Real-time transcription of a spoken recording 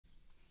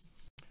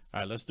All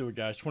right, let's do it,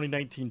 guys.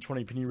 2019-20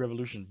 Panini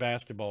Revolution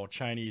Basketball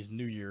Chinese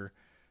New Year.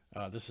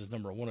 This is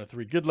number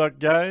 103. Good luck,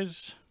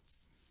 guys.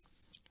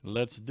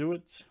 Let's do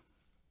it.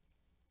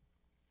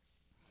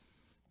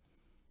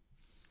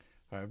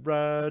 All right,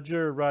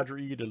 Roger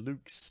E to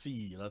Luke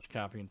C. Let's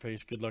copy and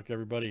paste. Good luck,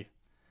 everybody.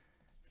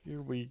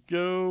 Here we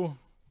go.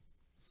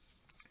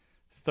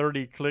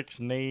 30 clicks,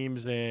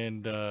 names,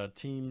 and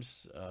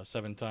teams,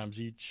 7 times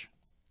each.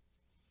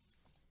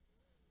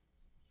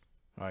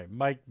 All right,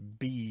 Mike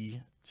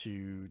B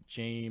to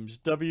James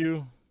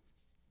W.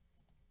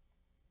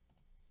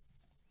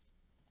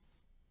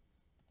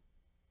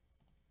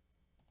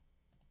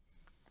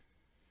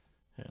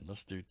 And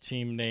let's do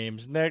team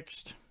names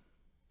next.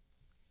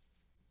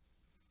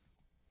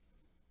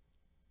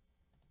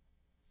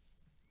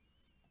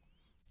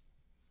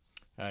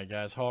 All right,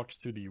 guys, Hawks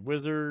to the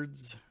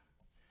Wizards.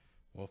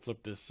 We'll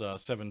flip this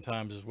 7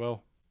 times as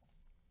well.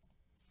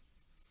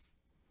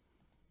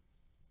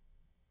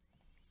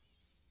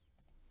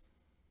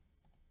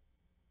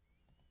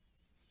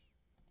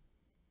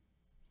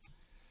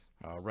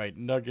 All right,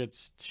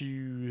 Nuggets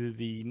to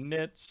the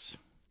Nets.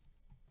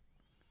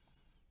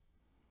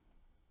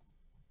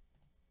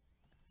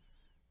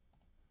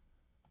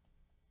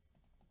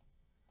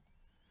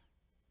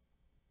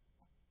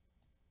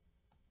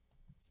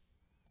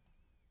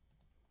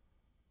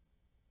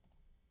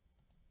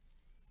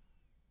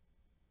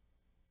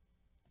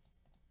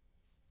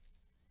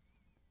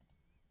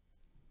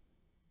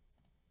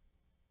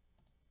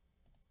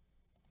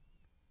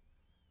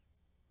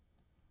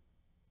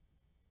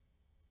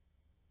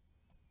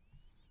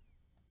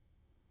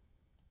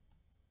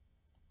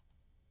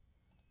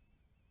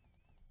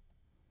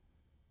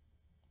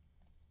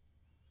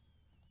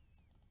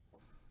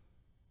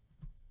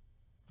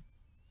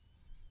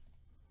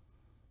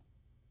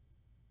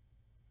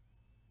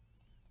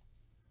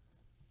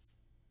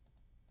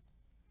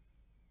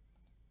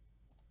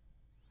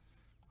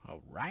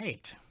 All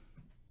right.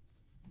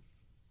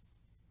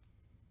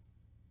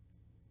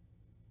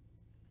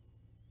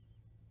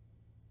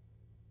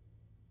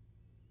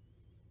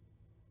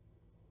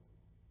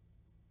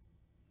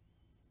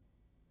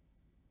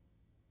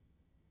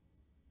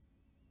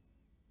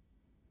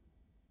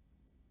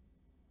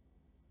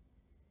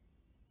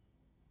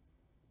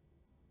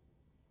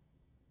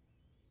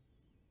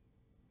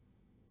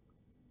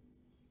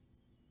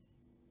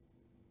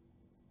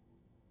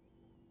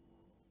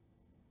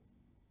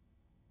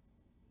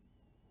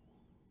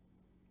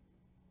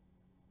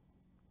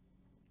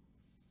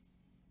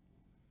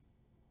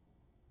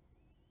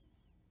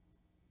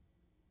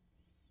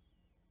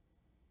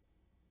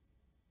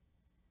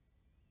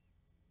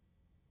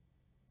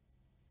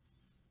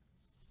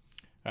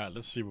 All right,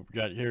 let's see what we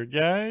got here,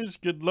 guys.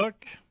 Good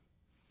luck.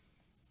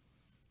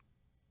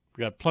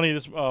 We got plenty of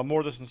this,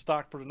 more of this in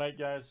stock for tonight,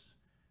 guys.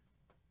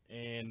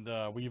 And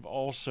we've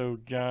also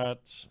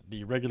got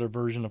the regular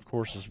version, of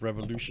course, is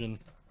Revolution.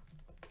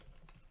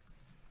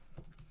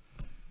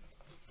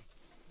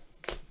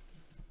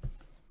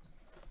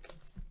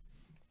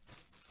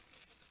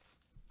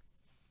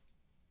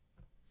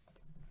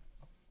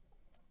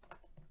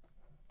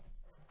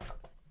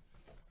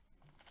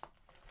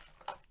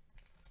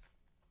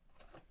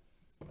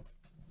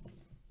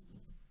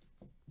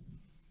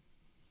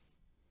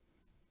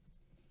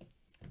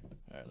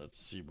 All right, let's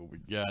see what we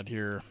got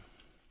here.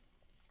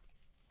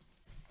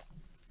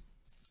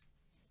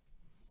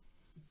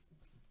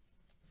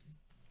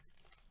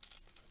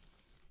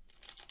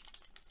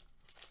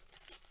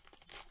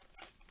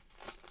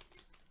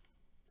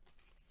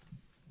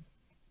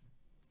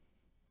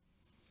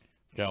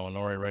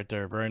 Gallinari right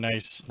there. Very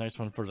nice. Nice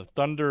one for the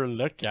Thunder.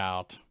 Look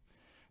out.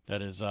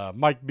 That is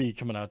Mike B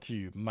coming out to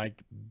you.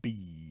 Mike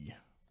B.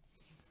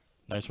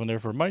 Nice one there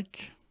for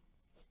Mike.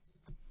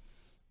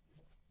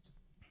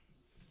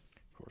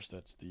 Of course,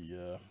 that's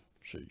the,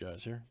 show you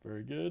guys here.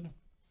 Very good.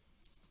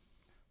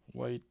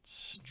 White,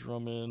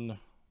 Drummond.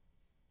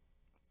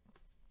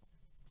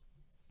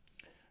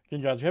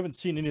 Again, guys, we haven't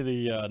seen any of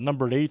the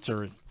numbered 8s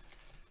or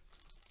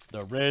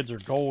the reds or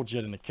golds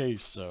yet in the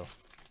case, so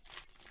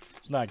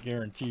it's not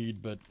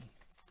guaranteed, but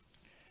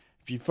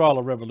if you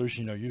follow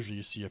Revolution, you know, usually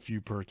you see a few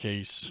per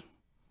case.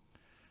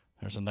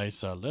 There's a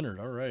nice Leonard.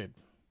 All right.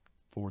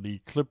 For the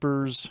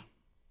Clippers.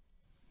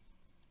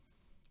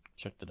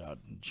 Check that out.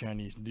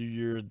 Chinese New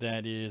Year.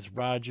 That is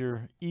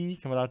Roger E.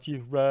 Coming out to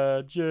you.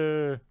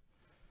 Roger.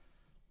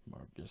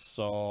 Marcus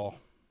Saul.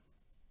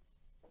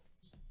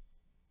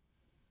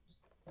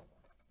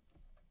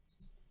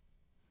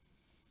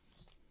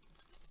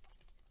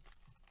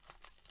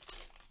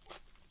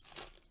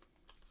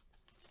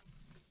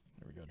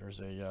 There's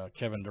a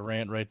Kevin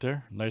Durant right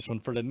there. Nice one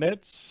for the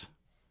Nets.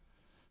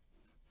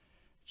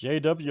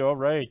 JW, all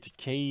right.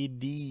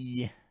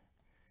 KD.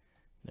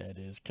 That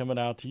is coming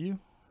out to you.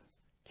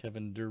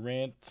 Kevin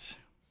Durant.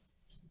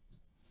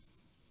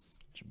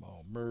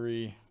 Jamal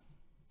Murray.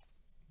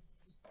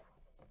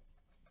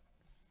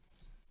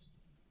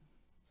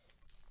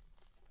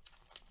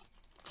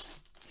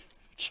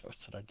 Joe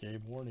said I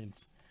gave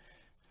warnings.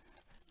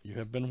 You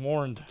have been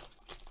warned.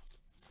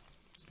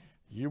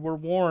 You were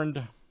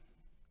warned.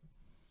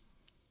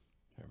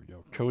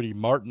 go. Cody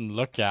Martin,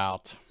 look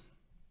out.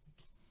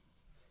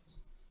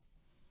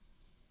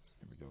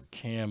 Here we go.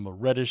 Cam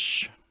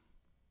Reddish.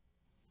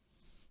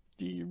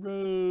 D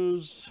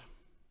Rose.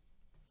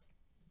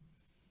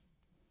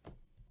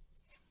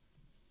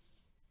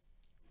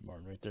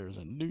 Martin right there is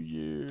a new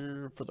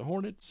year for the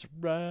Hornets.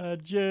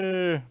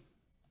 Roger.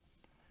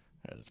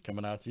 That is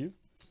coming out to you.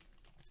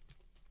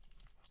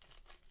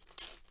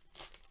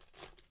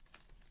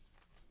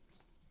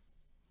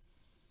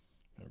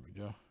 There we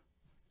go.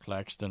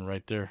 Claxton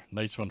right there.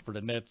 Nice one for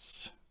the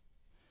Nets.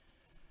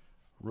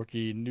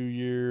 Rookie new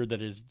year.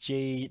 That is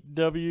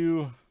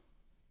JW.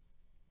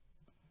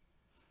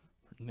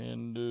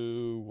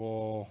 Fernando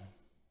Wall.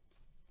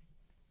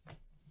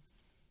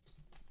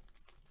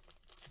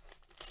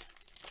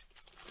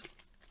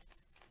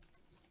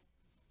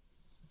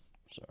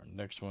 So our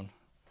next one.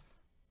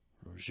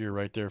 Rozier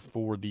right there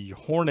for the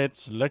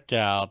Hornets. Look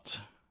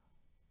out.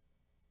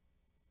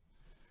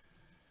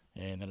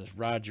 And that is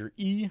Roger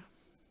E.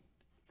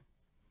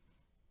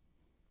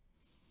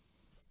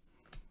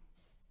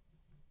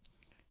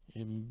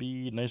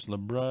 Embiid, nice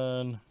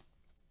LeBron.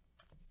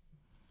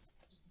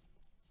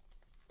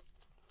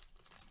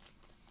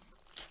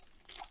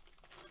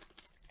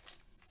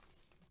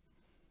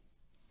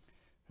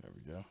 There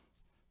we go.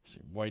 See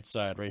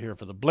Whiteside right here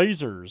for the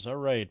Blazers. All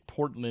right,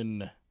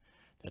 Portland.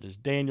 That is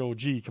Daniel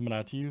G coming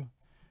out to you.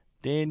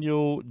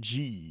 Daniel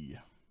G.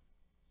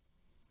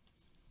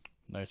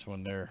 Nice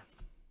one there.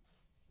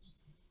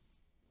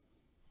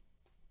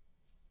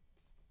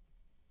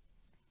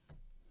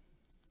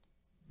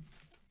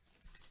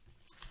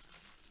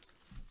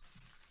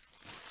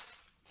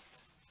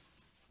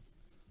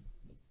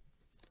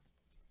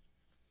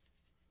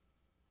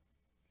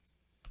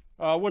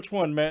 Which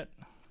one, Matt?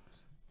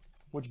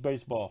 Which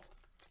baseball?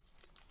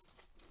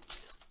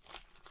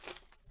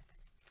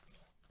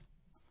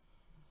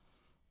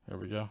 There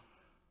we go.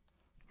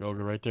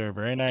 Goga right there.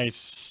 Very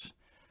nice.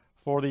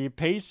 For the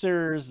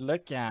Pacers,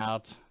 look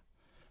out.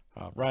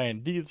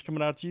 Ryan D is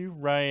coming out to you.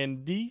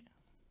 Ryan D.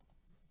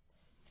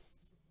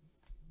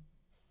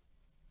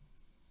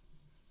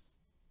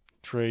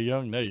 Trae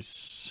Young,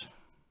 nice.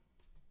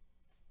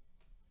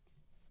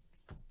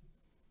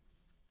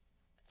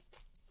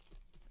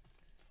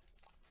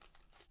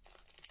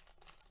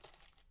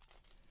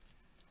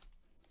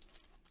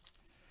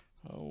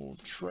 Oh,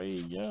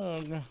 Trae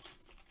Young.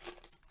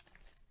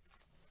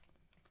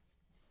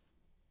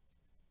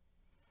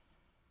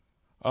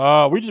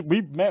 We just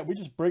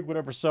break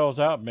whatever sells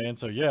out, man.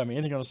 So yeah, I mean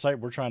anything on the site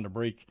we're trying to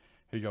break.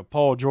 Here you go,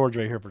 Paul George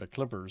right here for the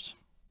Clippers.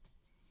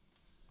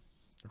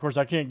 Of course,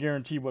 I can't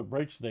guarantee what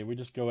breaks today. We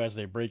just go as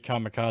they break,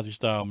 kamikaze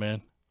style,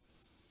 man.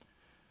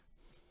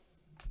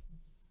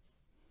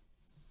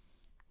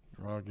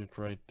 Dragic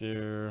right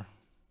there.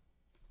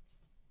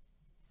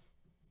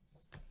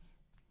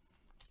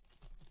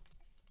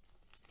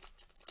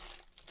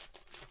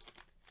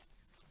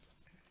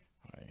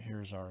 All right,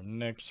 here's our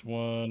next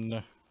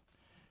one.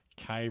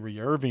 Kyrie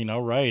Irving,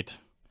 all right.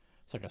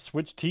 It's like a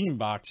switch team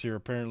box here,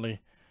 apparently.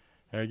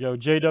 There you go.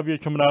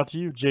 JW coming out to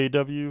you.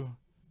 JW.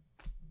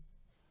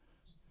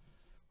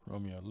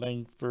 Romeo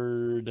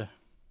Langford. There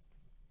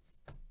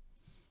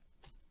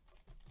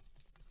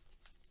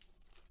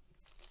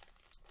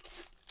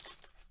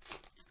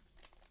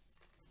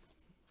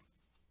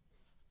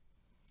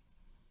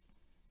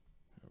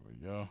we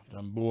go.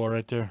 Dumboy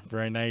right there.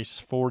 Very nice.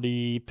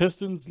 40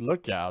 Pistons.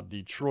 Look out.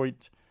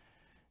 Detroit.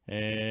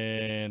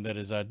 And that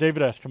is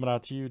David S. coming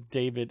out to you.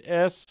 David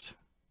S.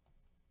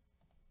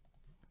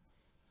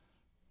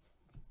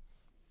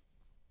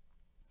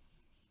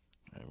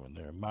 That one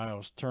there.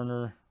 Miles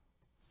Turner.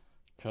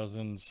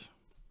 Cousins.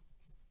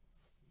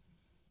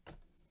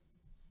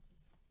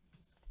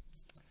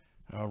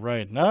 All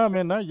right. Nah,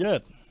 man, not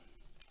yet.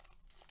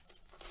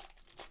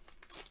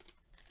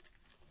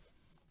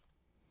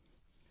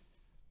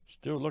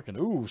 Still looking.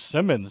 Ooh,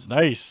 Simmons.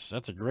 Nice.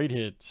 That's a great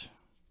hit.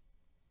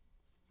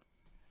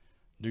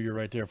 New year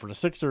right there for the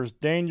Sixers.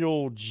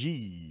 Daniel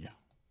G.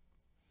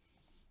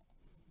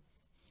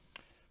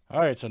 All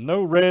right, so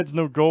no reds,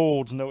 no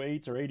golds, no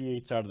 8s or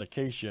 88s out of the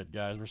case yet,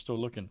 guys. We're still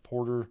looking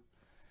Porter.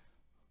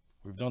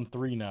 We've done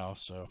 3 now,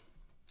 so.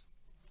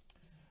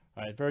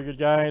 All right, very good,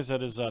 guys.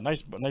 That is a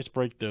nice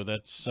break, though.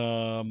 That's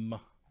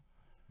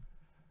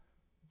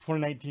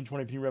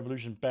 2019-20P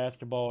Revolution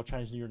Basketball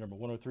Chinese New Year number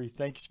 103.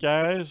 Thanks,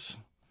 guys.